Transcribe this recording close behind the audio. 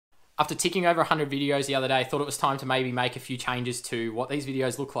After ticking over 100 videos the other day, I thought it was time to maybe make a few changes to what these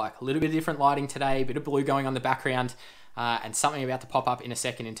videos look like. A little bit of different lighting today, a bit of blue going on the background, and something about to pop up in a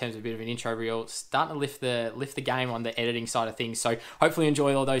second in terms of a bit of an intro reel. Starting to lift the game on the editing side of things. So hopefully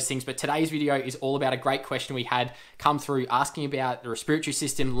enjoy all those things. But today's video is all about a great question we had come through asking about the respiratory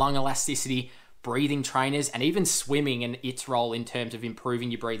system, lung elasticity, breathing trainers, and even swimming and its role in terms of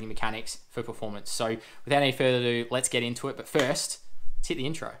improving your breathing mechanics for performance. So without any further ado, let's get into it. But first, let's hit the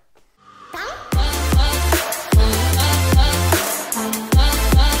intro.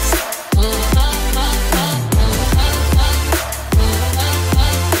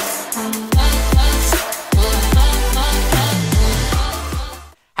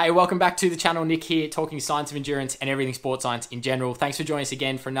 Hey, welcome back to the channel. Nick here, talking science of endurance and everything sports science in general. Thanks for joining us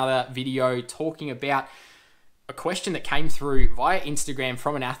again for another video talking about a question that came through via Instagram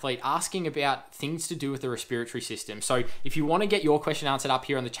from an athlete asking about things to do with the respiratory system. So if you want to get your question answered up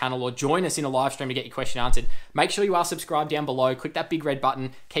here on the channel or join us in a live stream to get your question answered, make sure you are subscribed down below. Click that big red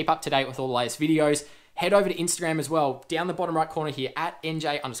button. Keep up to date with all the latest videos. Head over to Instagram as well, down the bottom right corner here at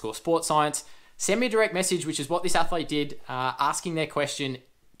NJ_sportscience. Send me a direct message, which is what this athlete did, asking their question.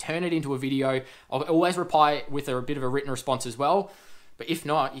 Turn it into a video. I'll always reply with a bit of a written response as well. But if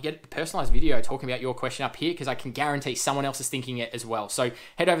not, you get a personalized video talking about your question up here because I can guarantee someone else is thinking it as well. So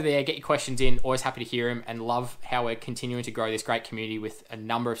head over there, get your questions in. Always happy to hear them and love how we're continuing to grow this great community with a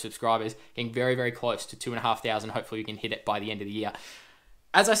number of subscribers, getting very, very close to 2,500. Hopefully we can hit it by the end of the year.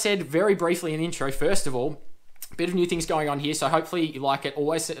 As I said very briefly in the intro, first of all, a bit of new things going on here, so hopefully you like it.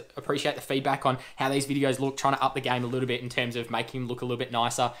 Always appreciate the feedback on how these videos look, trying to up the game a little bit in terms of making them look a little bit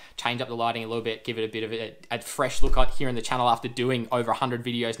nicer, change up the lighting a little bit, give it a bit of a fresh look here in the channel after doing over 100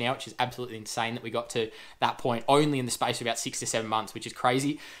 videos now, which is absolutely insane that we got to that point only in the space of about 6 to 7 months, which is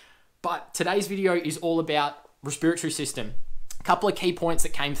crazy. But today's video is all about respiratory system. A couple of key points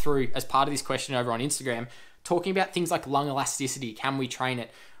that came through as part of this question over on Instagram, talking about things like lung elasticity. Can we train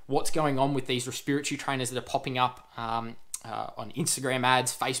it? What's going on with these respiratory trainers that are popping up on Instagram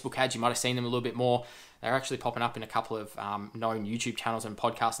ads, Facebook ads? You might have seen them a little bit more. They're actually popping up in a couple of known YouTube channels and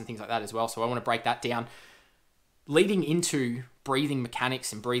podcasts and things like that as well. So I want to break that down. Leading into breathing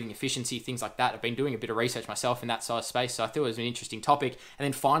mechanics and breathing efficiency, things like that. I've been doing a bit of research myself in that size space, so I thought it was an interesting topic. And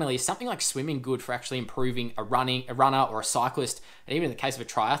then finally, is something like swimming good for actually improving a runner or a cyclist? And even in the case of a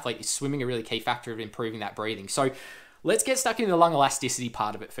triathlete, is swimming a really key factor of improving that breathing? So let's get stuck into the lung elasticity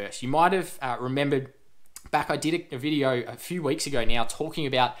part of it first. You might have remembered back, I did a video a few weeks ago now talking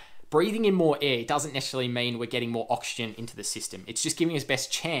about breathing in more air doesn't necessarily mean we're getting more oxygen into the system. It's just giving us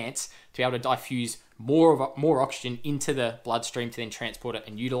best chance to be able to diffuse more oxygen into the bloodstream to then transport it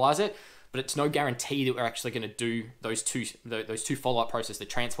and utilize it. But it's no guarantee that we're actually going to do those two follow-up processes, the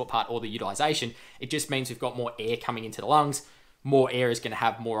transport part or the utilization. It just means we've got more air coming into the lungs. More air is going to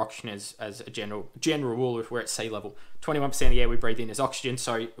have more oxygen as a general rule if we're at sea level. 21% of the air we breathe in is oxygen,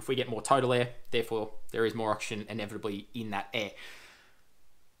 so if we get more total air, therefore there is more oxygen inevitably in that air.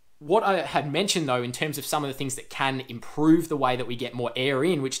 What I had mentioned though, in terms of some of the things that can improve the way that we get more air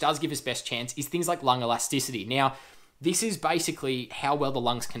in, which does give us best chance, is things like lung elasticity. Now, this is basically how well the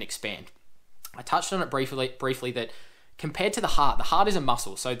lungs can expand. I touched on it briefly that compared to the heart is a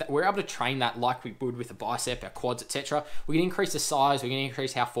muscle, so that we're able to train that like we would with a bicep, our quads, etc. We can increase the size, we can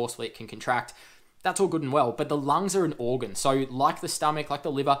increase how forcefully it can contract. That's all good and well, but the lungs are an organ. So like the stomach, like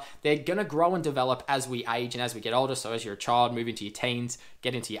the liver, they're going to grow and develop as we age and as we get older. So as you're a child, move into your teens,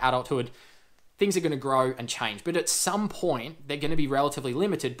 get into your adulthood, things are going to grow and change. But at some point, they're going to be relatively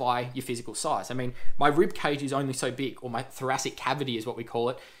limited by your physical size. I mean, my rib cage is only so big, or my thoracic cavity is what we call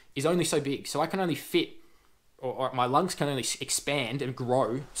it, is only so big. So I can only fit, or my lungs can only expand and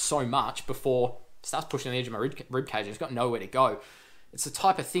grow so much before it starts pushing the edge of my rib cage. It's got nowhere to go. It's the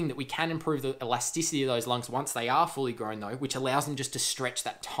type of thing that we can improve the elasticity of those lungs once they are fully grown though, which allows them just to stretch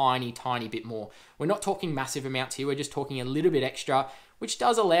that tiny, tiny bit more. We're not talking massive amounts here. We're just talking a little bit extra, which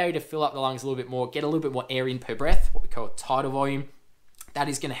does allow you to fill up the lungs a little bit more, get a little bit more air in per breath, what we call tidal volume. That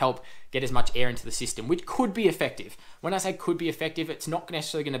is going to help get as much air into the system, which could be effective. When I say could be effective, it's not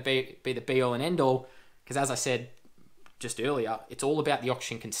necessarily going to be the be all and end all, because as I said just earlier, it's all about the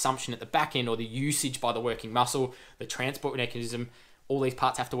oxygen consumption at the back end, or the usage by the working muscle, the transport mechanism. All these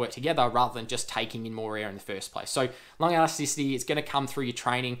parts have to work together rather than just taking in more air in the first place. So lung elasticity is going to come through your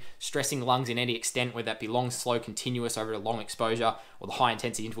training, stressing the lungs in any extent, whether that be long, slow, continuous over a long exposure, or the high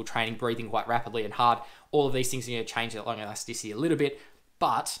intensity interval training, breathing quite rapidly and hard. All of these things are going to change that lung elasticity a little bit,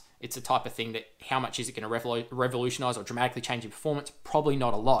 but it's the type of thing that how much is it going to revolutionize or dramatically change your performance? Probably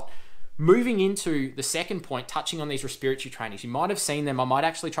not a lot. Moving into the second point, touching on these respiratory trainers, you might have seen them. I might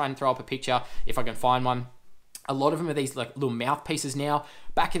actually try and throw up a picture if I can find one A lot of them are these like little mouthpieces now.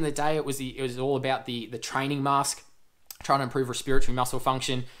 Back in the day, it was all about the training mask, trying to improve respiratory muscle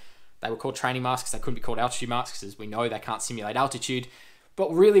function. They were called training masks. They couldn't be called altitude masks, as we know they can't simulate altitude.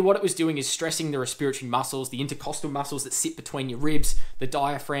 But really what it was doing is stressing the respiratory muscles, the intercostal muscles that sit between your ribs, the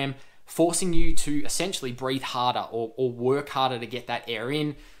diaphragm, forcing you to essentially breathe harder or work harder to get that air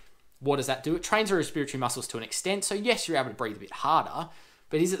in. What does that do? It trains the respiratory muscles to an extent. So yes, you're able to breathe a bit harder,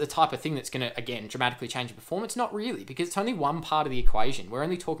 but is it the type of thing that's going to, again, dramatically change your performance? Not really, because it's only one part of the equation. We're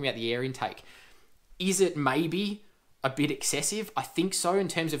only talking about the air intake. Is it maybe a bit excessive? I think so in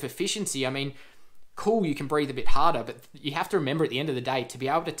terms of efficiency. I mean, cool, you can breathe a bit harder, but you have to remember at the end of the day, to be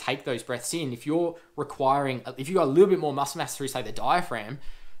able to take those breaths in, if you've got a little bit more muscle mass through, say, the diaphragm,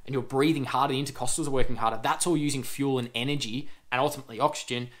 and you're breathing harder, the intercostals are working harder, that's all using fuel and energy and ultimately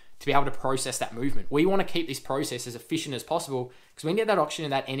oxygen to be able to process that movement. We want to keep this process as efficient as possible because we get that oxygen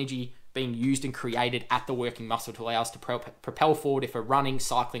and that energy being used and created at the working muscle to allow us to propel forward if we're running,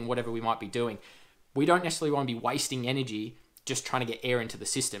 cycling, whatever we might be doing. We don't necessarily want to be wasting energy just trying to get air into the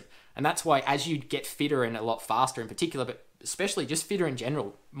system. And that's why as you get fitter and a lot faster in particular, but especially just fitter in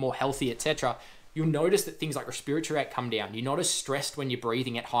general, more healthy, etc., you'll notice that things like respiratory rate come down. You're not as stressed when you're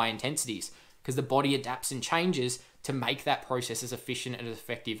breathing at high intensities because the body adapts and changes to make that process as efficient and as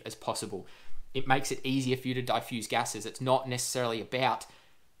effective as possible. It makes it easier for you to diffuse gases. It's not necessarily about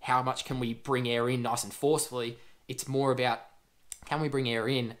how much can we bring air in nice and forcefully. It's more about can we bring air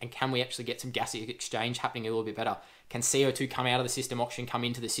in and can we actually get some gas exchange happening a little bit better? Can CO2 come out of the system, oxygen come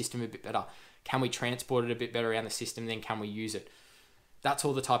into the system a bit better? Can we transport it a bit better around the system? Then can we use it? That's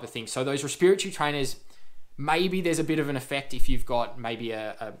all the type of thing. So those respiratory trainers, maybe there's a bit of an effect if you've got maybe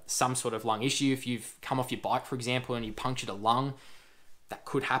some sort of lung issue. If you've come off your bike, for example, and you punctured a lung, that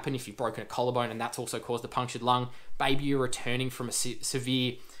could happen if you've broken a collarbone and that's also caused a punctured lung. Maybe you're returning from a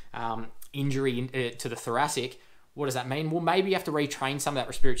severe injury to the thoracic. What does that mean? Well, maybe you have to retrain some of that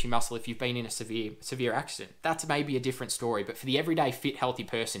respiratory muscle if you've been in a severe accident. That's maybe a different story. But for the everyday fit, healthy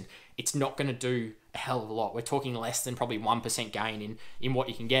person, it's not going to do a hell of a lot. We're talking less than probably 1% gain in what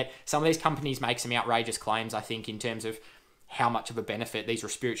you can get. Some of these companies make some outrageous claims, I think, in terms of how much of a benefit these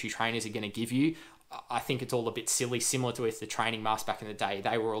respiratory trainers are going to give you. I think it's all a bit silly, similar to with the training masks back in the day.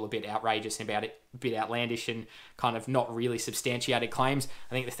 They were all a bit outrageous about it, a bit outlandish and kind of not really substantiated claims.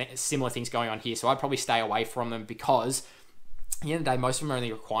 I think similar things going on here. So I'd probably stay away from them because at the end of the day, most of them are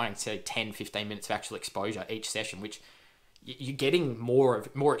only requiring, say, 10, 15 minutes of actual exposure each session, which you're getting more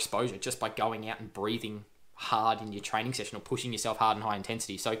exposure just by going out and breathing hard in your training session or pushing yourself hard and high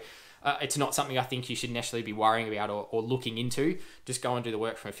intensity. So it's not something I think you should necessarily be worrying about or looking into. Just go and do the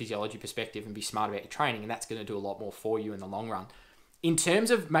work from a physiology perspective and be smart about your training, and that's going to do a lot more for you in the long run. In terms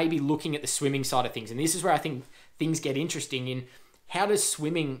of maybe looking at the swimming side of things, and this is where I think things get interesting in how does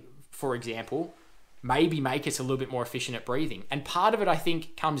swimming, for example, maybe make us a little bit more efficient at breathing. And part of it, I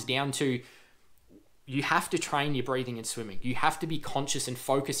think, comes down to you have to train your breathing and swimming. You have to be conscious and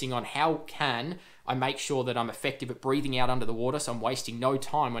focusing on how can I make sure that I'm effective at breathing out under the water so I'm wasting no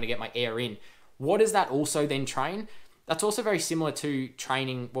time when I get my air in. What does that also then train? That's also very similar to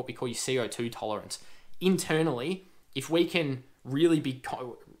training what we call your CO2 tolerance. Internally, if we can really be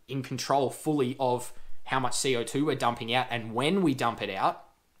in control fully of how much CO2 we're dumping out and when we dump it out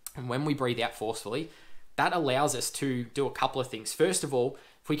and when we breathe out forcefully, that allows us to do a couple of things. First of all,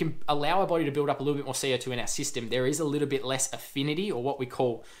 if we can allow our body to build up a little bit more CO2 in our system, there is a little bit less affinity, or what we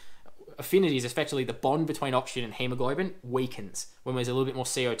call affinity is effectively the bond between oxygen and hemoglobin weakens when there's a little bit more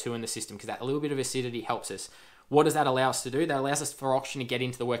CO2 in the system because that little bit of acidity helps us. What does that allow us to do? That allows us for oxygen to get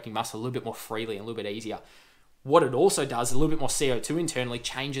into the working muscle a little bit more freely and a little bit easier. What it also does, a little bit more CO2 internally,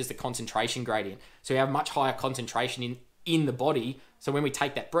 changes the concentration gradient. So we have much higher concentration in the body. So when we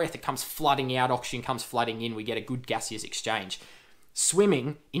take that breath, it comes flooding out, oxygen comes flooding in, we get a good gaseous exchange.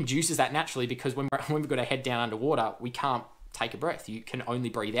 Swimming induces that naturally because when we've got our head down underwater, we can't take a breath. You can only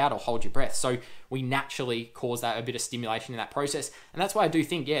breathe out or hold your breath. So we naturally cause that a bit of stimulation in that process. And that's why I do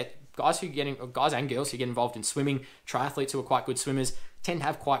think, guys and girls who get involved in swimming, triathletes who are quite good swimmers, tend to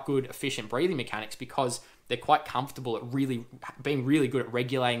have quite good, efficient breathing mechanics because they're quite comfortable at being really good at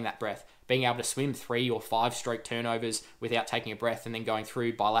regulating that breath, being able to swim 3 or 5 stroke turnovers without taking a breath and then going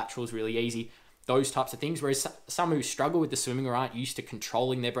through bilaterals really easy. Those types of things. Whereas some who struggle with the swimming or aren't used to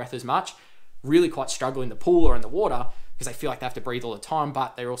controlling their breath as much, really quite struggle in the pool or in the water because they feel like they have to breathe all the time,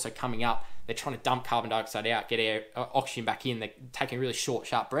 but they're also coming up, they're trying to dump carbon dioxide out, get air, oxygen back in, they're taking a really short,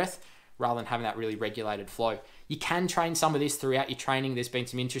 sharp breath rather than having that really regulated flow. You can train some of this throughout your training. There's been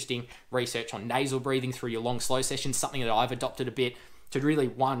some interesting research on nasal breathing through your long, slow sessions, something that I've adopted a bit to really,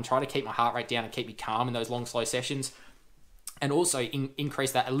 one, try to keep my heart rate down and keep me calm in those long, slow sessions. and also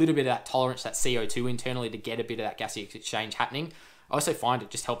increase that a little bit of that tolerance, that CO2 internally, to get a bit of that gaseous exchange happening. I also find it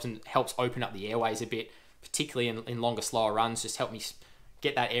just helps open up the airways a bit, particularly in longer, slower runs. Just help me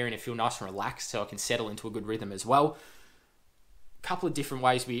get that air in and feel nice and relaxed so I can settle into a good rhythm as well. A couple of different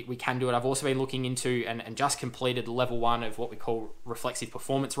ways we can do it. I've also been looking into and just completed level 1 of what we call reflexive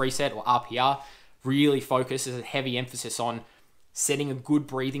performance reset, or RPR. Really focuses a heavy emphasis on setting a good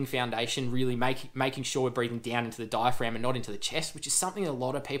breathing foundation, really making sure we're breathing down into the diaphragm and not into the chest, which is something a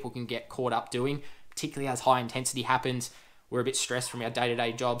lot of people can get caught up doing, particularly as high intensity happens. We're a bit stressed from our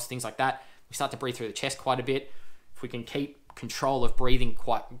day-to-day jobs, things like that. We start to breathe through the chest quite a bit. If we can keep control of breathing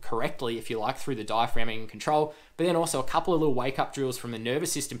quite correctly, if you like, through the diaphragm and control, but then also a couple of little wake-up drills from the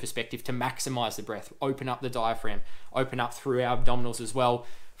nervous system perspective to maximize the breath, open up the diaphragm, open up through our abdominals as well,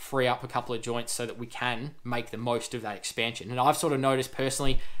 free up a couple of joints so that we can make the most of that expansion. And I've sort of noticed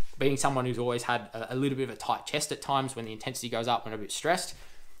personally, being someone who's always had a little bit of a tight chest at times when the intensity goes up, when I'm a bit stressed,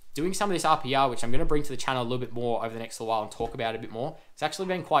 doing some of this RPR, which I'm going to bring to the channel a little bit more over the next little while and talk about it a bit more, it's actually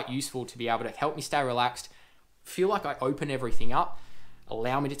been quite useful to be able to help me stay relaxed, feel like I open everything up,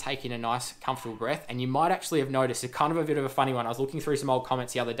 allow me to take in a nice, comfortable breath. And you might actually have noticed a kind of a bit of a funny one. I was looking through some old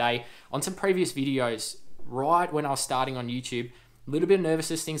comments the other day on some previous videos, right when I was starting on YouTube, a little bit of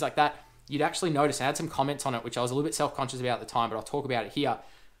nervousness, things like that. You'd actually notice, I had some comments on it, which I was a little bit self-conscious about at the time, but I'll talk about it here.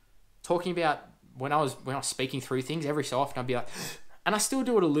 Talking about when I was speaking through things, every so often I'd be like, and I still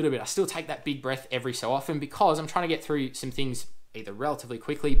do it a little bit. I still take that big breath every so often because I'm trying to get through some things either relatively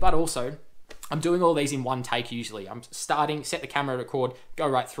quickly, but also I'm doing all these in one take usually. I'm starting, set the camera, record, go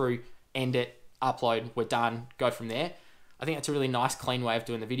right through, end it, upload, we're done, go from there. I think that's a really nice, clean way of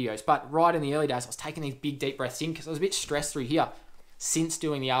doing the videos. But right in the early days, I was taking these big, deep breaths in because I was a bit stressed through here. Since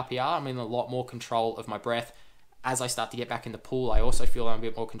doing the RPR, I'm in a lot more control of my breath. As I start to get back in the pool, I also feel I'm a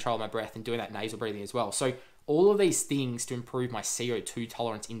bit more control of my breath and doing that nasal breathing as well. So all of these things to improve my CO2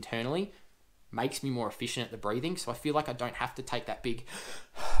 tolerance internally makes me more efficient at the breathing. So I feel like I don't have to take that big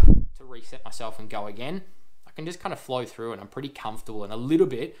to reset myself and go again. I can just kind of flow through and I'm pretty comfortable and a little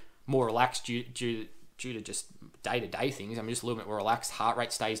bit more relaxed due to just day-to-day things. I'm just a little bit more relaxed. Heart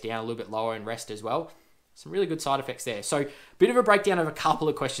rate stays down a little bit lower and rest as well. Some really good side effects there. So bit of a breakdown of a couple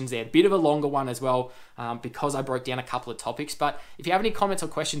of questions there. Bit of a longer one as well because I broke down a couple of topics. But if you have any comments or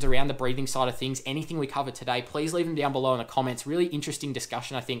questions around the breathing side of things, anything we covered today, please leave them down below in the comments. Really interesting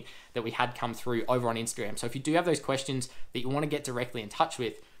discussion, I think, that we had come through over on Instagram. So if you do have those questions that you want to get directly in touch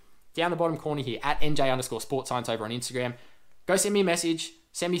with, down the bottom corner here, at NJ_sportscience over on Instagram, go send me a message,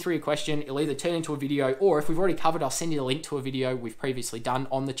 send me through your question. It'll either turn into a video, or if we've already covered, I'll send you a link to a video we've previously done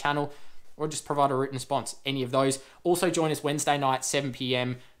on the channel, or just provide a written response, any of those. Also join us Wednesday night, 7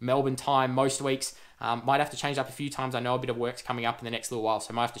 p.m. Melbourne time most weeks. Might have to change up a few times. I know a bit of work's coming up in the next little while,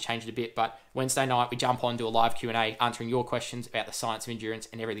 so I might have to change it a bit. But Wednesday night, we jump on, do a live Q&A, answering your questions about the science of endurance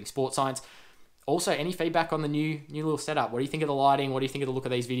and everything sports science. Also, any feedback on the new little setup? What do you think of the lighting? What do you think of the look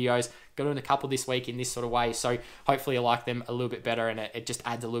of these videos? Got in a couple this week in this sort of way, so hopefully you like them a little bit better, and it just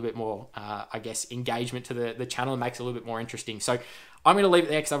adds a little bit more, I guess, engagement to the channel and makes it a little bit more interesting. So I'm going to leave it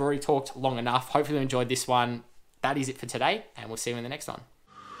there because I've already talked long enough. Hopefully you enjoyed this one. That is it for today, and we'll see you in the next one.